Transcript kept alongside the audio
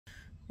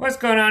What's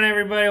going on,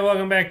 everybody?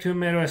 Welcome back to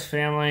Midwest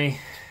Family.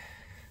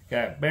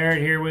 Got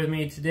Barrett here with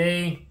me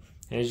today.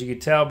 As you can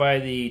tell by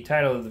the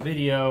title of the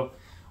video,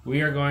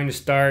 we are going to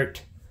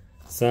start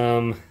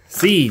some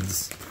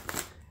seeds.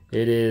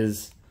 It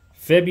is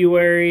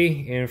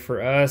February, and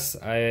for us,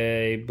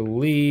 I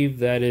believe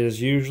that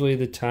is usually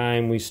the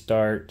time we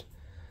start.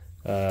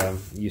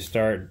 You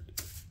start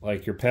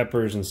like your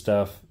peppers and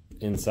stuff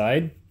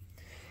inside.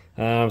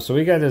 So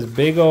we got this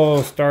big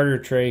old starter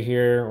tray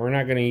here. We're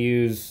not going to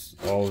use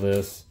all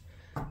this.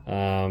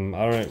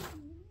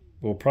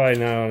 We'll probably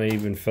not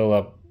even fill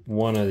up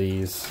one of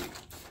these.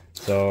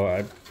 So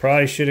I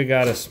probably should have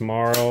got a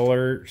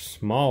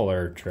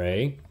smaller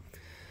tray.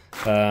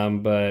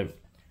 But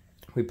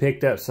we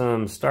picked up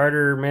some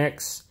starter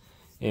mix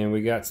and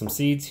we got some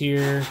seeds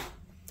here.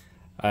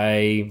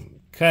 I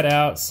cut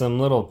out some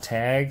little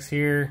tags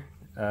here,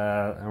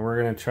 and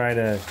we're going to try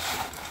to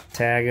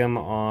tag them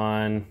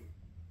on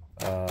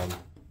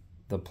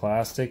the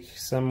plastic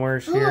somewhere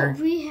here.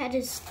 Oh, we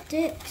had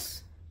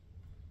sticks.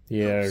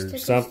 Yeah, or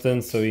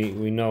something, so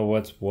we know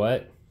what's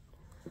what.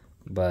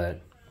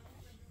 But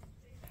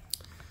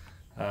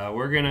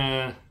we're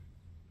gonna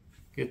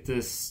get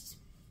this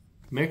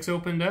mix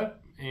opened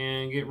up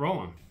and get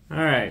rolling. All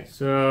right,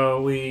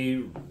 so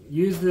we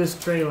used this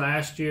tray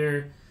last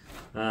year,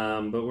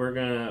 but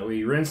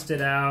we rinsed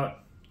it out,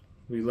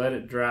 we let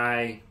it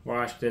dry,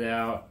 washed it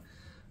out.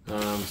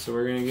 So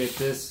we're gonna get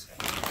this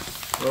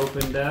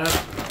opened up.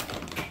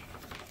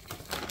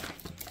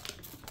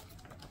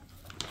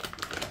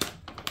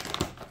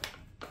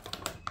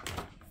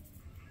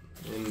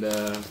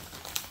 And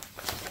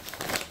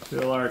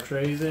fill our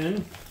trays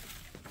in.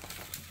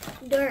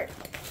 Dirt.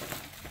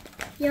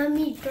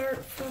 Yummy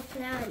dirt for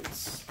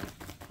plants.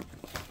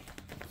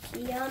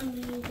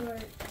 Yummy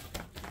dirt.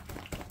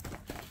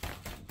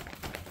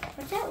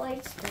 What's that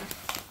white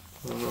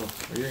stuff? I don't know.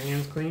 Are your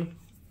hands clean?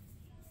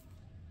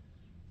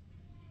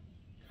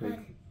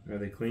 Are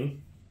they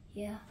clean?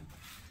 Yeah.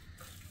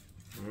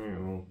 Alright,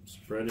 well,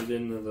 spread it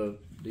into the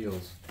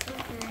deals.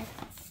 Okay.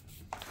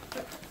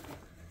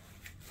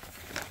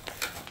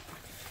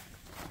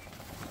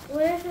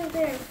 What if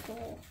they're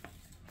full?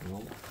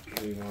 Well,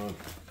 we want...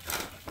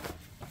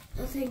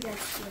 I think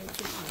that's way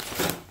too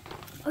much.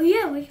 Oh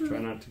yeah, we can... Try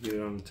not to get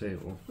it on the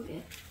table.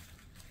 Okay.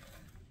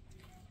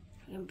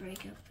 I can break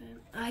up it.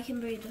 I can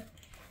break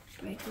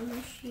the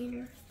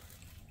machine.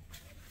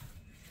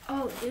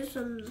 Oh, there's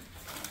some...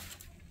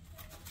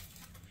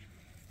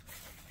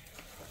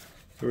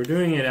 So we're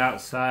doing it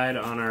outside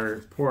on our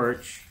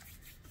porch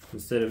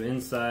instead of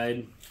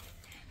inside.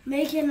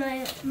 Making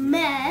a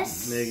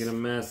mess. Making a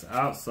mess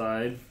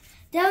outside.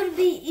 That would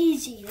be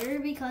easier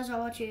because I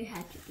want you to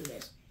have to do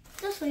this.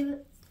 Just leave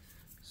it.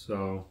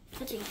 So.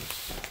 That's easy.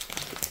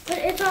 But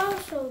it's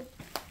also...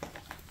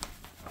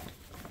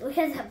 Look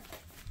at that.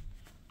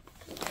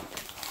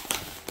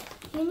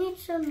 You need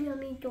some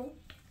yummy dough.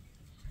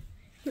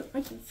 Here,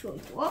 I can show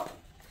you up.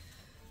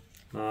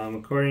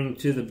 According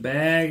to the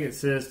bag, it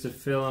says to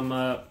fill them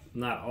up,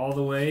 not all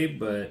the way,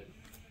 but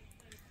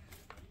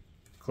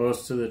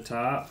close to the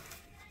top.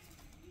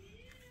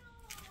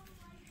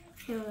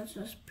 Here, let's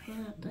just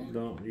pan it there.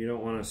 You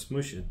don't want to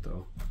smush it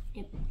though.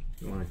 Yep.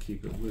 You want to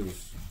keep it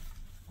loose.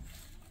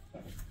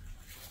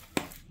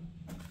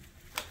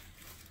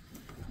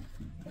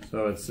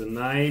 So it's a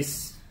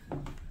nice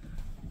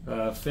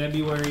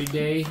February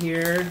day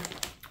here.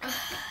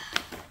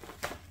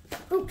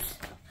 Oops.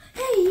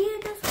 Hey, yeah,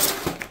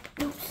 that's right.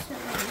 Oops,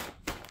 sorry.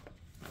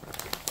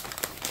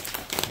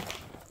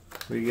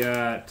 We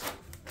got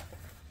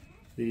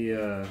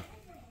the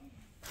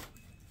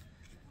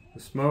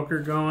smoker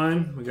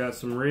going. We got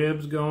some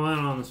ribs going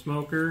on the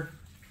smoker.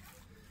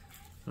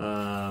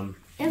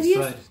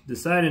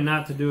 Decided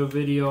not to do a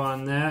video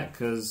on that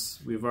because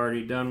we've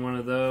already done one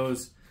of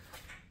those.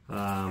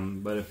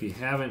 But if you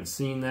haven't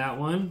seen that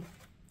one,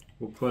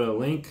 we'll put a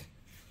link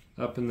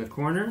up in the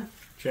corner.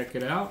 Check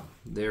it out.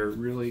 They're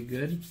really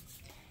good.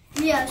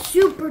 Yeah,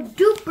 super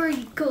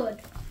duper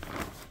good.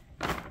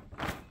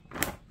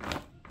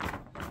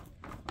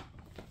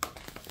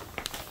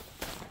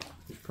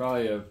 There's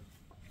probably a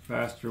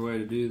faster way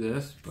to do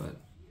this, but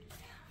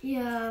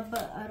yeah,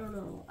 but I don't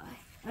know why.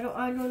 I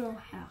don't know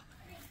how.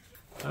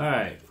 All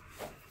right,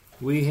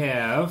 we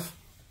have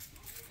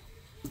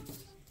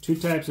two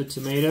types of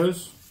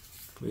tomatoes.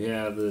 We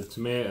have the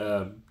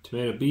tomato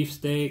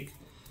beefsteak.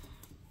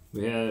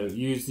 We had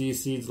used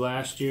these seeds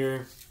last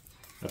year.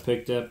 I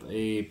picked up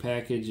a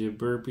package of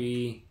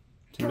Burpee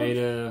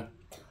tomato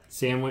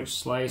sandwich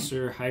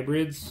slicer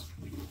hybrids.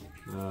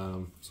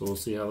 So we'll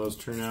see how those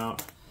turn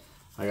out.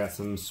 I got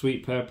some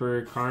sweet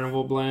pepper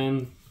carnival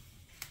blend.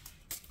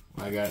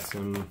 I got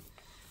some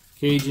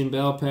Cajun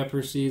bell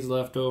pepper seeds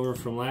left over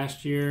from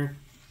last year.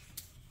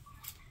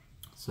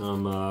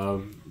 Some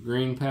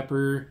green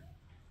bell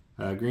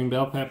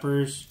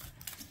peppers,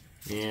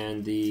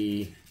 and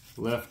the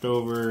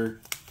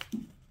leftover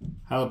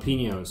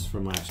jalapeños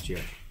from last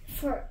year.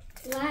 For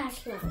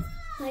last one,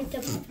 like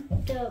the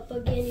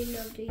beginning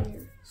of the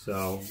year.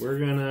 So we're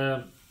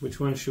gonna, which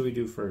one should we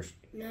do first?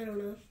 I don't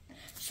know.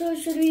 So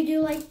should we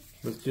do like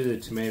Let's do the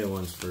tomato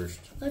ones first.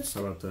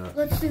 How about that?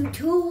 Let's do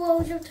 2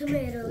 rows of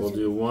tomatoes. We'll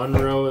do 1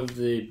 row of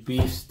the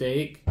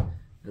beefsteak,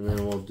 and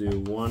then we'll do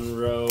 1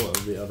 row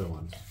of the other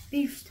ones.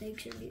 Beefsteak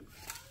should be.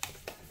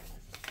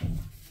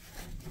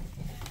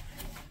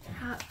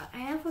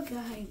 I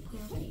forgot how you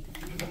plant it.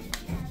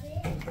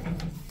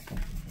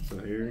 So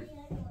here.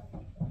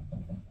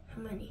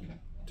 How many?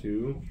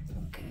 2.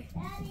 Okay.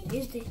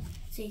 Here's the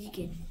so you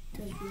can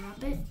just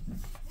wrap it.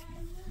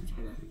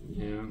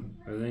 Yeah,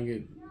 I think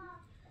it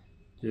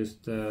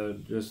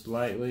just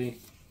lightly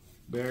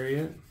bury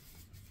it.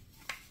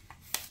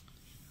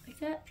 Like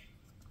that?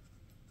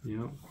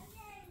 Yep.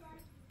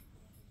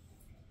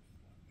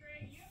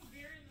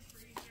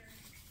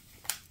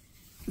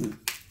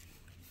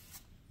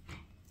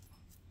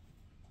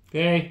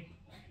 Okay.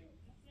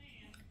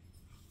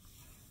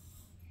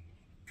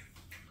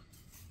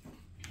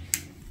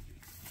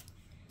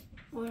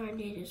 What I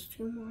need is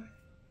 2 more.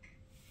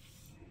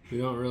 We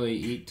don't really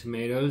eat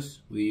tomatoes.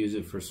 We use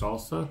it for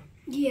salsa.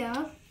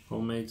 Yeah.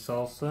 Homemade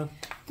salsa.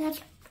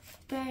 That's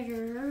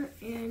better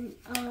and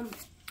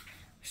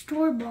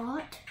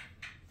store-bought.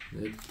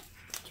 It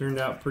turned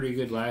out pretty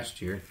good last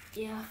year.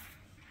 Yeah.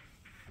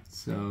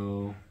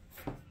 So,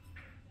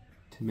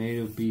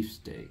 tomato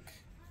beefsteak.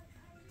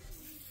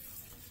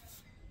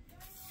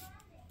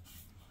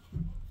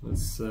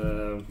 Let's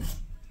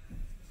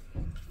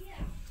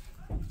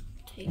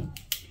take.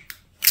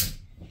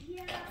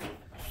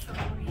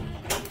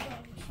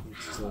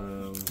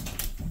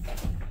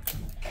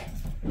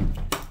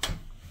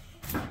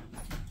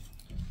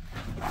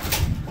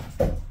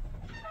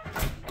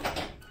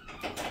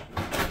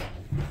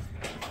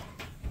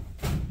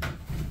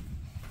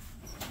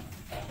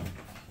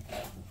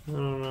 I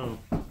don't know.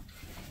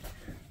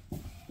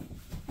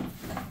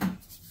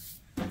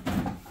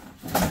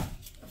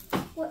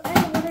 What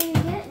are you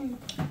getting?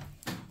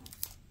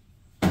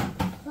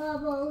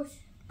 Bubbles.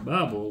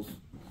 Bubbles?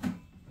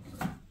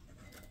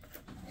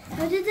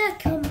 How did that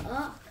come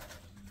up?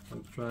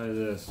 Let's try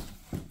this.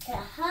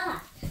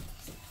 Aha.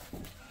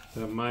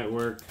 That might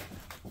work.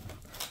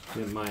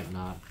 It might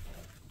not.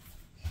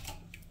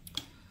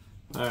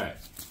 Alright.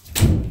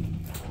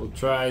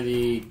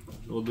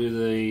 We'll do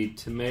the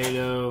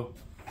tomato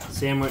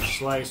sandwich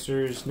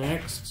slicers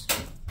next.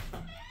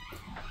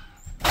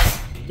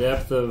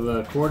 Depth of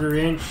 1/4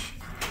 inch.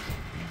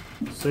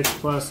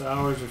 6+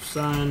 hours of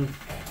sun.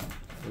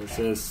 It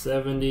says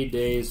 70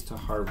 days to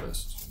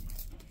harvest.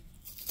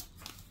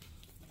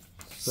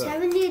 So,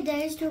 70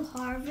 days to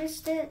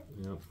harvest it?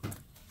 Yep.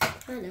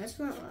 Oh, that's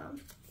not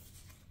loud.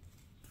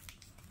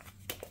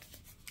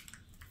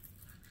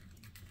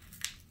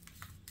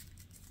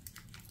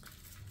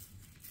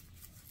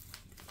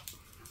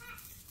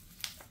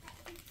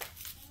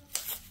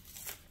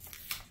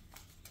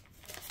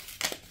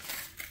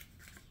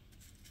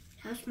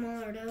 How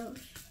small are those?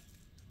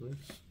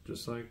 It's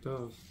just like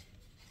those.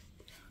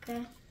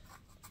 Okay.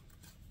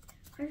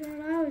 I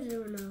thought I was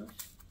doing those.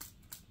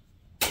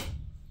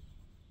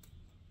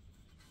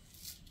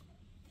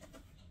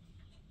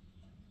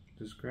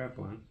 Just grab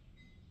one.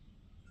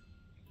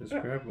 Just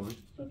grab one.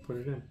 Put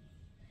it in.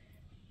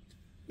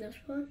 This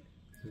one?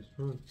 This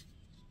one.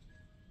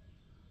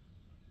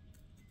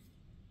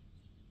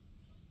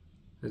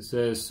 It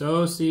says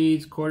sow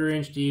seeds 1/4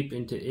 inch deep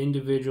into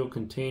individual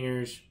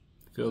containers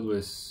filled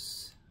with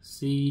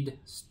seed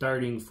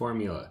starting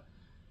formula.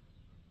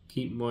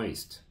 Keep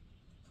moist.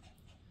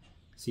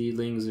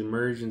 Seedlings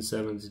emerge in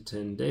 7 to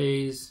 10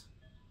 days.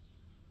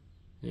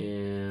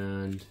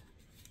 And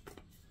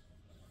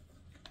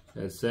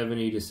at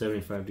 70 to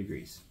 75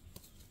 degrees.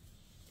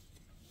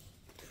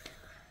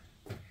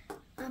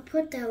 I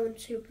put that one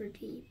super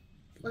deep,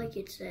 like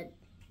it said.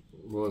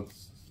 Well,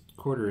 it's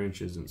 1/4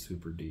 inch isn't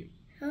super deep.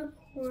 How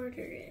 1/4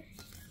 is?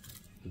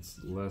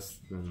 It's less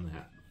than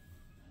that.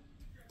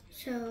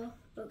 So,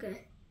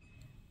 okay.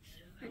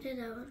 I did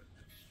that one.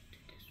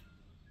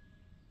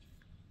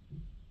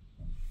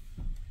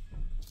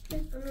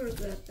 I'm gonna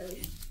grab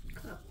those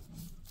cup.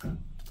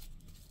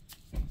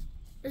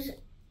 Is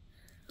it?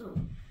 Oh.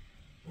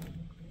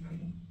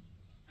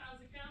 How's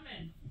it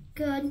coming?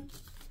 Good.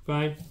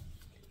 Fine.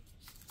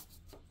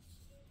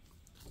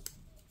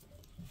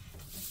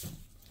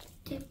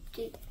 Dip,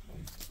 dip.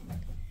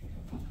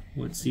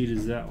 What seed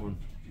is that one?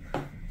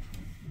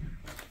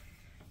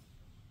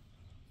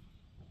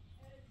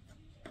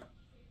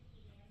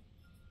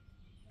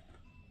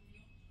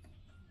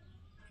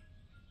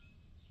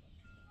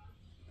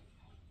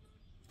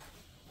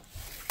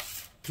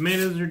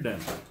 Tomatoes are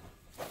done.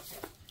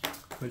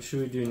 What should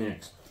we do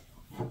next?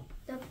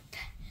 The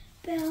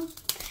bell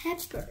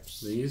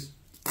peppers. These?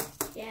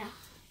 Yeah.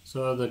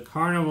 So the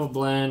Carnival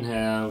blend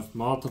have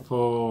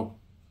multiple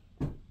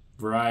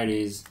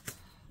varieties.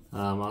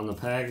 On the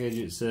package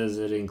it says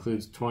it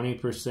includes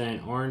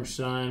 20% Orange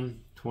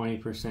Sun,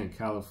 20%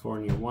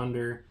 California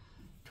Wonder,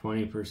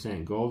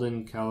 20%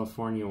 Golden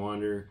California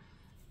Wonder,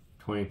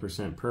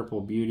 20%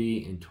 Purple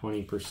Beauty, and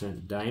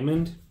 20%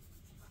 Diamond.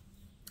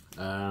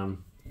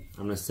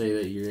 I'm going to say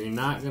that you're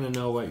not going to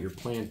know what you're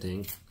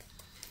planting.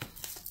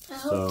 I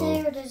hope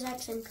they are the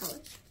exact same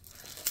colors.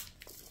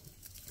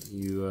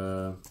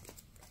 I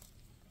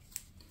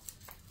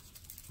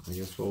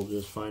guess we'll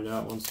just find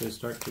out once they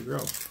start to grow.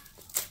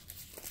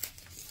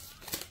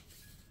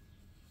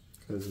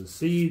 Because the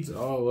seeds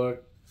all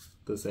look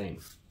the same.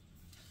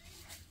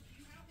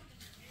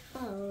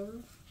 Oh.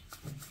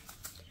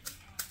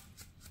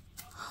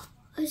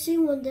 I see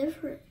one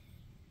different.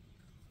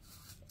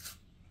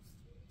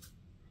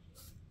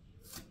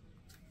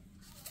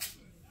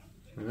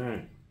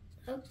 Alright.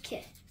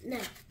 Okay, now.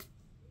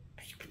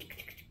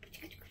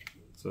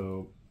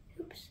 So,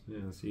 Oops. yeah,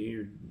 see,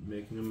 you're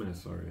making a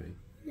mess already.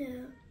 Yeah.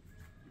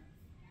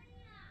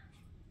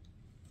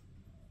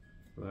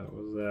 That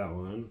was that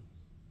one.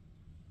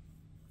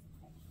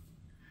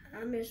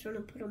 I'm just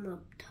gonna put them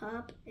up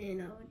top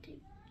and out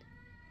deep.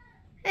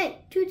 Hey,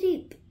 too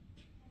deep.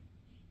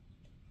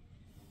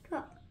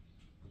 Drop.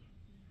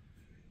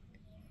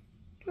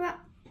 Drop.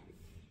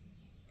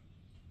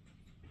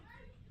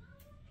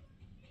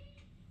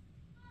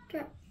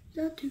 Drop.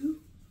 Not two.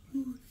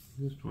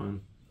 Just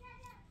one.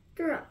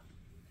 Drop.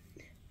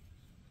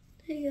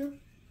 There you go.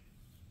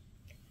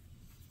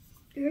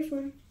 There's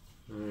one.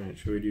 Alright,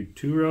 should we do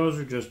 2 rows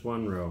or just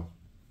 1 row?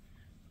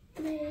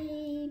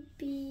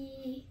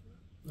 Maybe.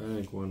 I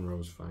think 1 row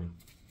is fine.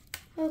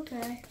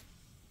 Okay.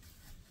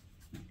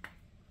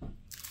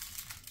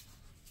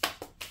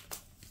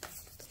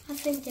 I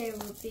think they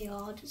would be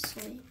all the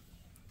same.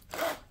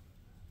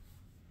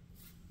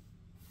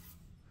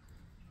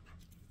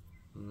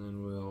 And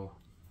then we'll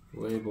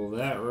label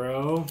that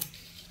row.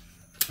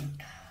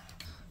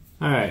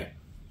 Alright,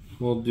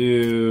 we'll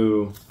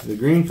do the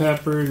green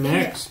pepper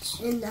next.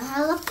 And the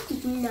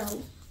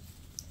jalapeno.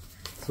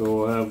 So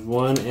we'll have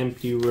 1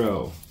 empty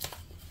row.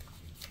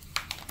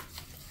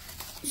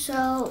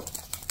 So,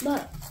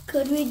 but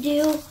could we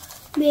do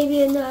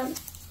maybe another?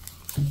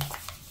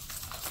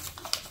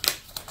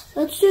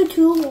 Let's do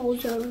 2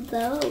 holes of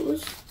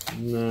those.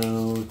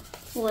 No,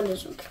 1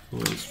 is okay.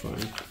 1's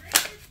fine.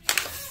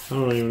 I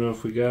don't even know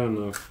if we got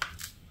enough.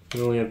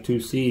 We only have 2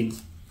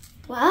 seeds.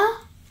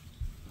 What?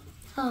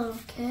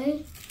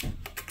 Okay.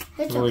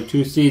 It's Only okay.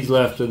 2 seeds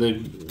left of the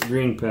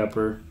green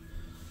pepper.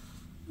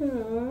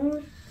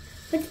 Aww.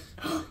 But,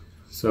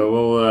 So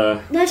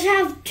we'll let's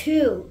have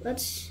 2.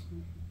 Let's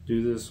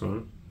do this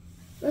one.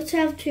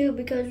 have 2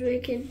 because we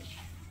can.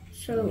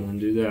 So And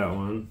do that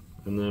one.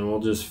 And then we'll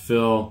just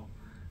fill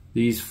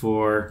these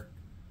 4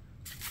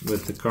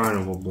 with the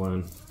carnival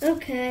blend.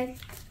 okay.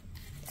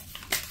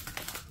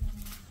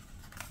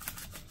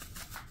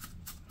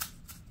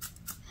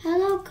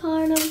 Hello,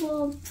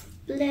 carnival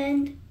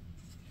blend.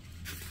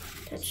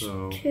 That's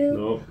So, 2.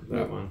 nope,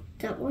 that one.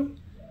 That one.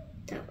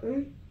 That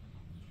one.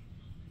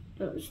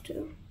 Those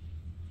 2.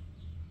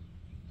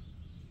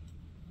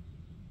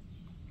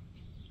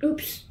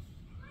 Oops.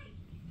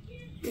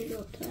 I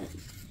got that.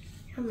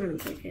 I'm gonna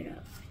pick it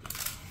up.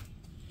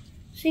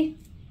 See?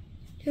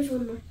 There's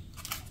 1 more.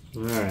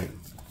 Alright.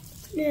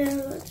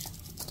 Now let's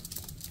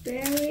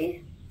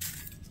bury.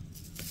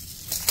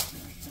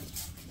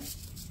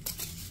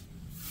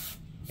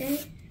 Okay.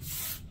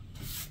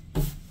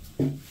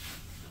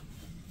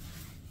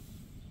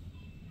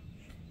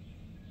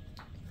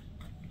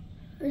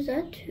 Is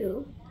that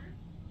 2?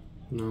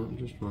 No,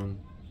 just 1.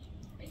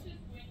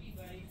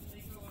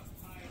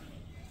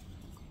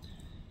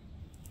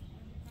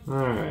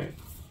 Alright.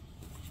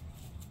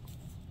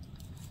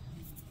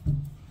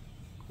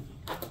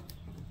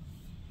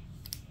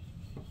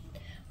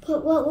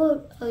 But what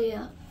would, oh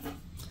yeah.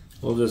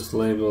 We'll just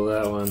label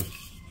that one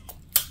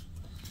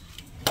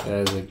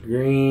as a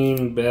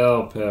green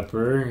bell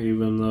pepper,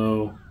 even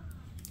though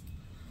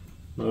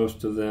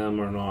most of them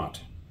are not.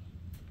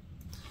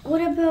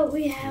 What about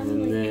we have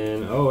And like,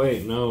 then, oh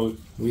wait, no,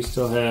 we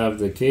still have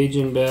the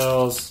Cajun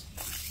bells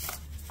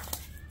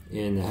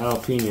and the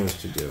jalapenos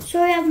to do.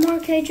 so we have more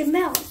Cajun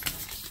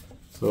bells.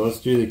 So let's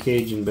do the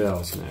Cajun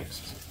bells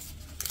next.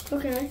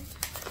 Okay.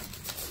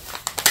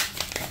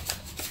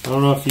 I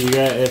don't know if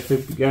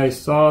you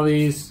guys saw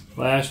these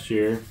last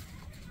year,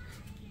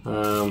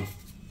 but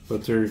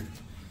they're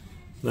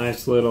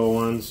nice little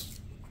ones.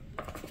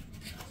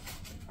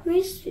 Let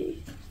me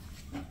see.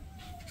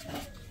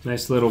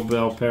 Nice little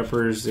bell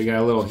peppers. They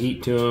got a little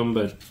heat to them,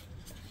 but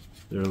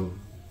they're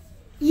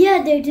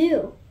Yeah, they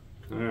do.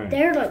 all right.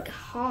 They're like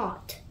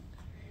hot.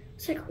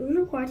 It's like, I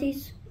wonder why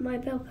my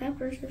bell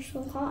peppers are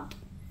so hot.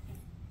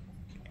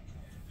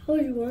 I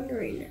was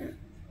wondering that.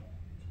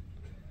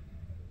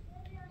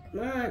 Come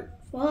on,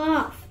 fall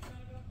off.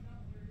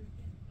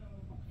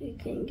 You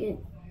can get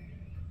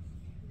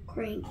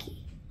cranky.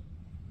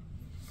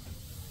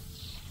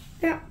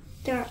 Yeah,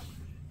 there.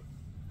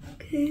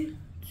 Okay,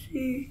 let's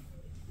see.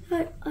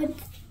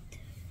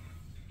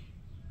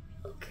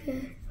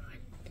 Okay.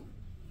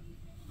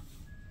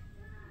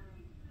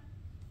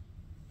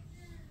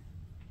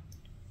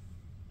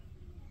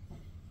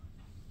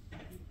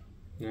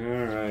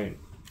 Alright.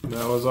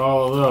 That was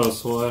all of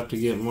those, so we'll have to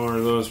get more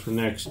of those for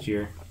next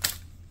year.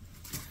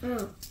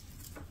 Oh.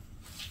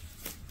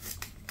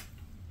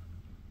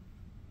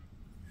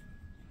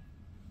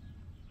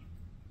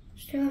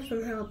 Still have some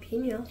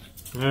jalapenos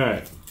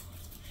Alright.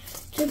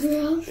 to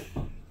grill.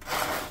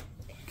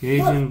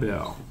 Cajun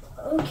Bell.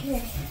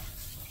 Okay.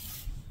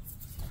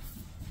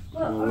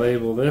 We'll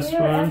label this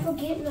one. one. I'm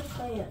forgetting the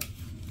plant.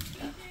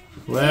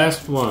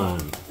 Last one.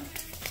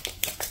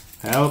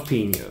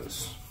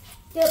 Jalapeños.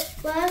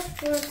 Yep,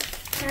 last one.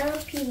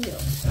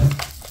 Jalapeños.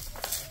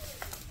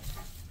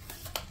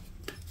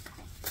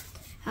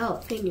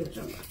 Jalapeños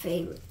are my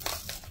favorite.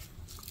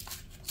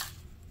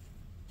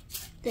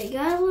 They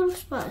got a little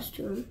spice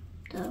to them,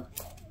 though.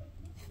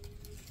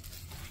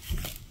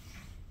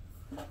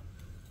 Okay.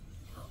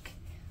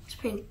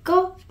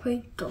 Sprinkle,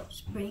 sprinkle,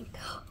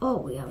 sprinkle. Oh,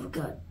 we have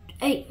got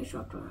 8. I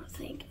dropped on a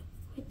thing.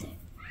 Right there.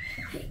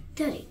 Hey,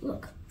 Daddy,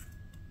 look.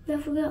 We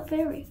have got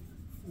berry.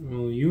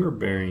 Well, you were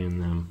burying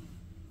them,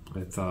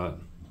 I thought.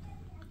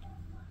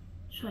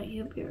 So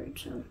you buried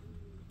some.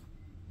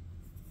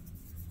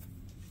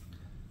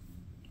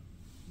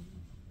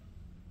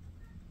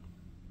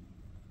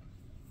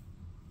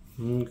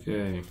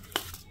 Okay.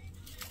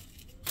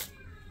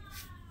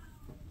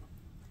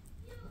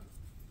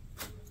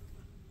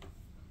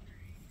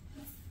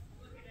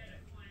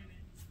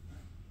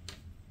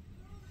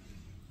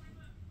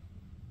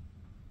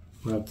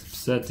 We'll have to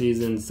set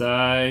these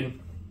inside.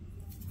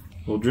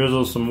 We'll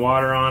drizzle some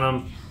water on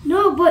them.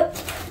 No, but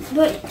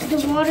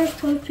the water's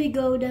supposed to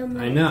go down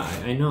there. I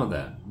know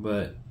that.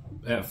 But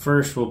at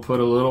first we'll put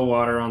a little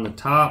water on the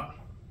top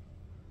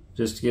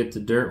just to get the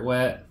dirt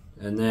wet.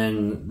 And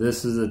then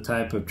this is the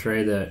type of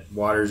tray that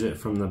waters it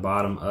from the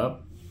bottom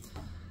up.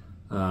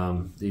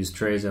 These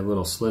trays have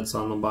little slits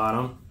on the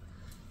bottom.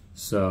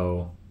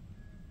 So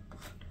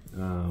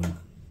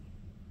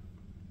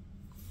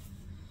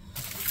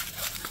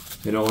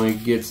it only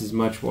gets as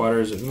much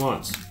water as it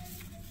wants.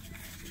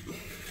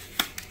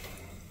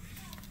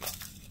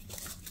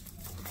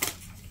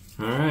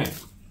 Alright.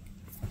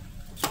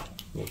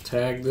 We'll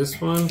tag this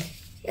one.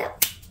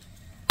 Yep.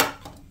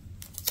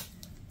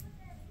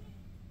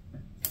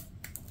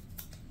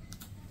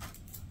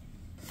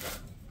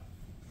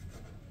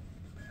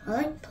 I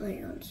like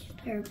plants.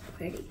 They're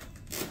pretty.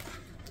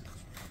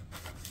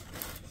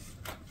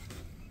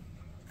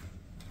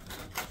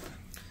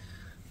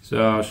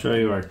 So I'll show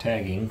you our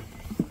tagging.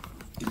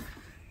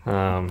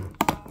 So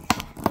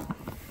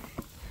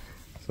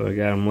I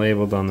got them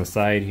labeled on the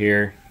side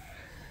here.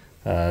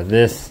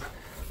 This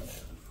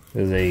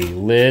is a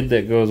lid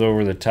that goes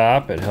over the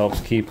top. It helps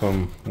keep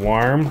them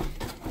warm.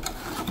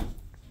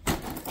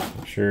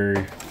 I'm sure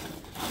you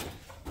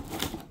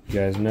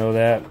guys know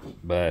that,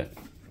 but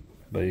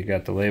you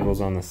got the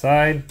labels on the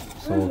side,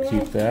 so we'll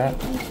keep that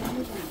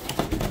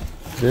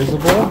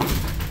visible.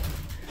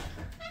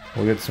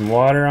 We'll get some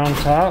water on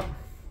top.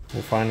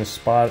 We'll find a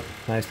spot,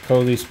 nice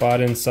cozy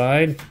spot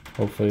inside.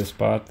 Hopefully a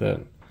spot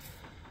that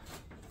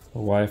the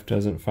wife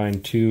doesn't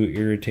find too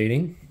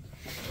irritating.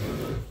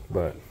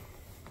 But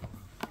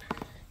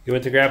he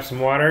went to grab some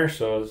water,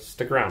 so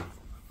stick around.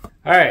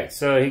 Alright,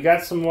 so he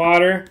got some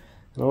water,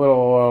 a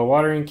little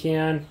watering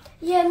can.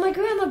 Yeah, my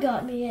grandma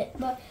got me it,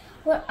 but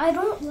I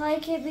don't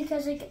like it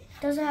because it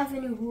doesn't have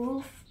any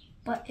roof,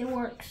 but it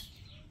works.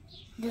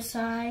 The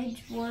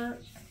sides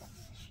work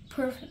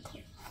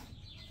perfectly.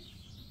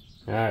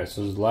 Alright,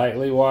 so just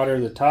lightly water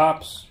the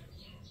tops.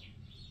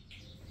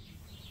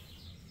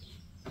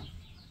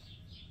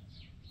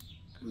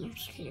 I'm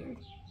scared.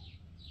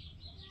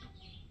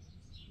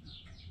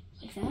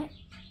 Like that?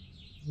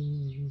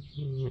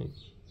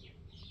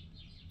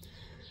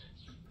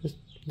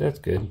 That's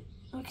good.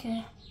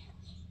 Okay.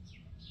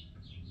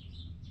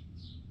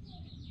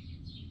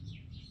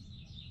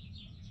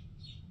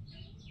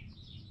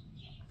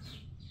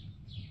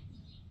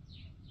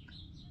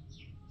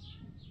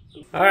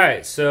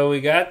 Alright, so we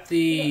got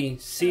the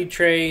seed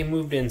tray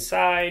moved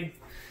inside.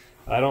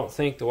 I don't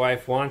think the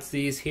wife wants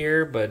these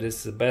here, but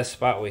it's the best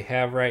spot we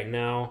have right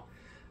now.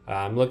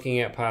 I'm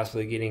looking at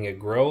possibly getting a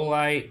grow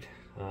light.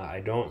 I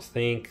don't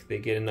think they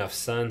get enough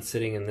sun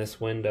sitting in this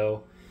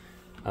window.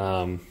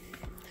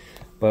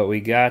 But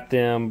we got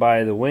them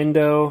by the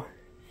window.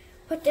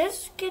 But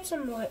this gets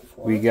some light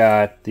for We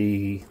got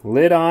the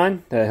lid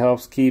on that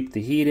helps keep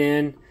the heat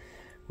in.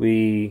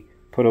 We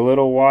put a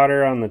little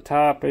water on the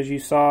top, as you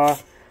saw.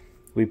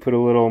 We put a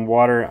little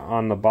water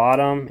on the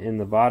bottom, in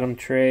the bottom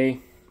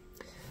tray,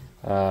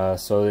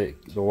 so that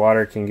the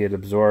water can get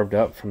absorbed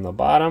up from the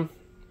bottom.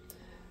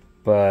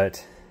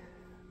 But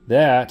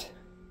that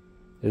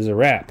is a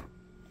wrap.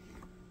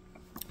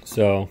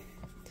 So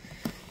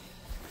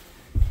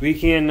we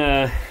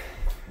can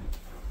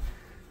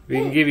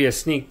give you a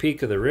sneak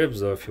peek of the ribs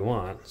though if you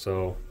want.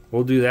 So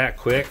we'll do that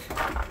quick.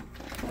 A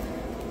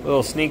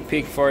little sneak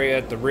peek for you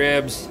at the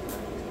ribs.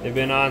 They've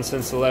been on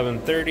since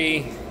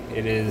 11:30.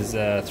 It is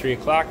 3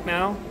 o'clock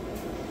now,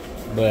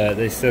 but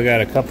they still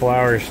got a couple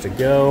hours to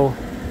go.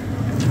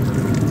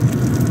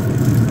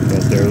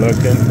 But they're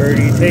looking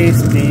pretty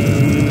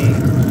tasty.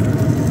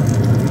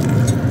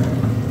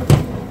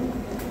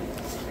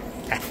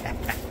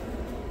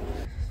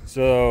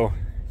 So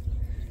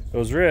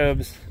those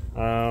ribs,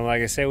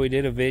 like I said, we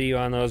did a video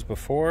on those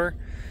before,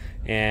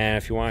 and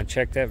if you want to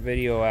check that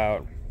video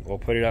out, we'll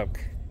put it up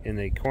in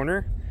the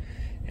corner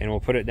and we'll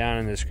put it down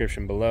in the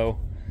description below.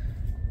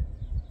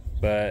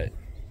 But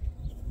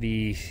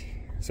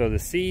So the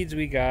seeds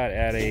we got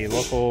at a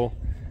local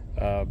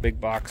big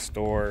box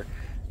store.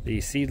 The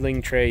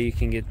seedling tray you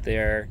can get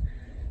there.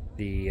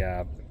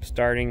 The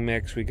starting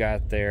mix we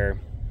got there.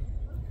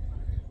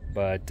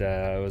 But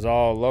it was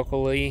all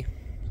locally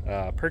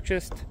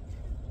purchased.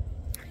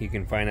 You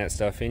can find that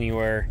stuff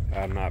anywhere.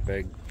 I'm not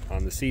big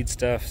on the seed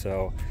stuff,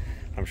 so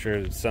I'm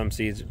sure some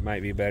seeds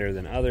might be better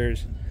than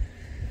others.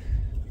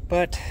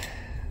 But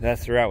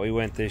that's the route we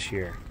went this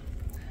year.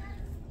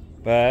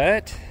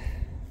 But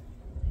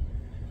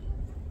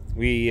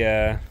we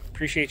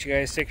appreciate you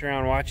guys sticking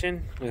around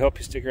watching. We hope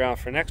you stick around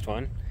for the next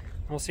one.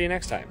 We'll see you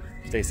next time.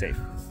 Stay safe.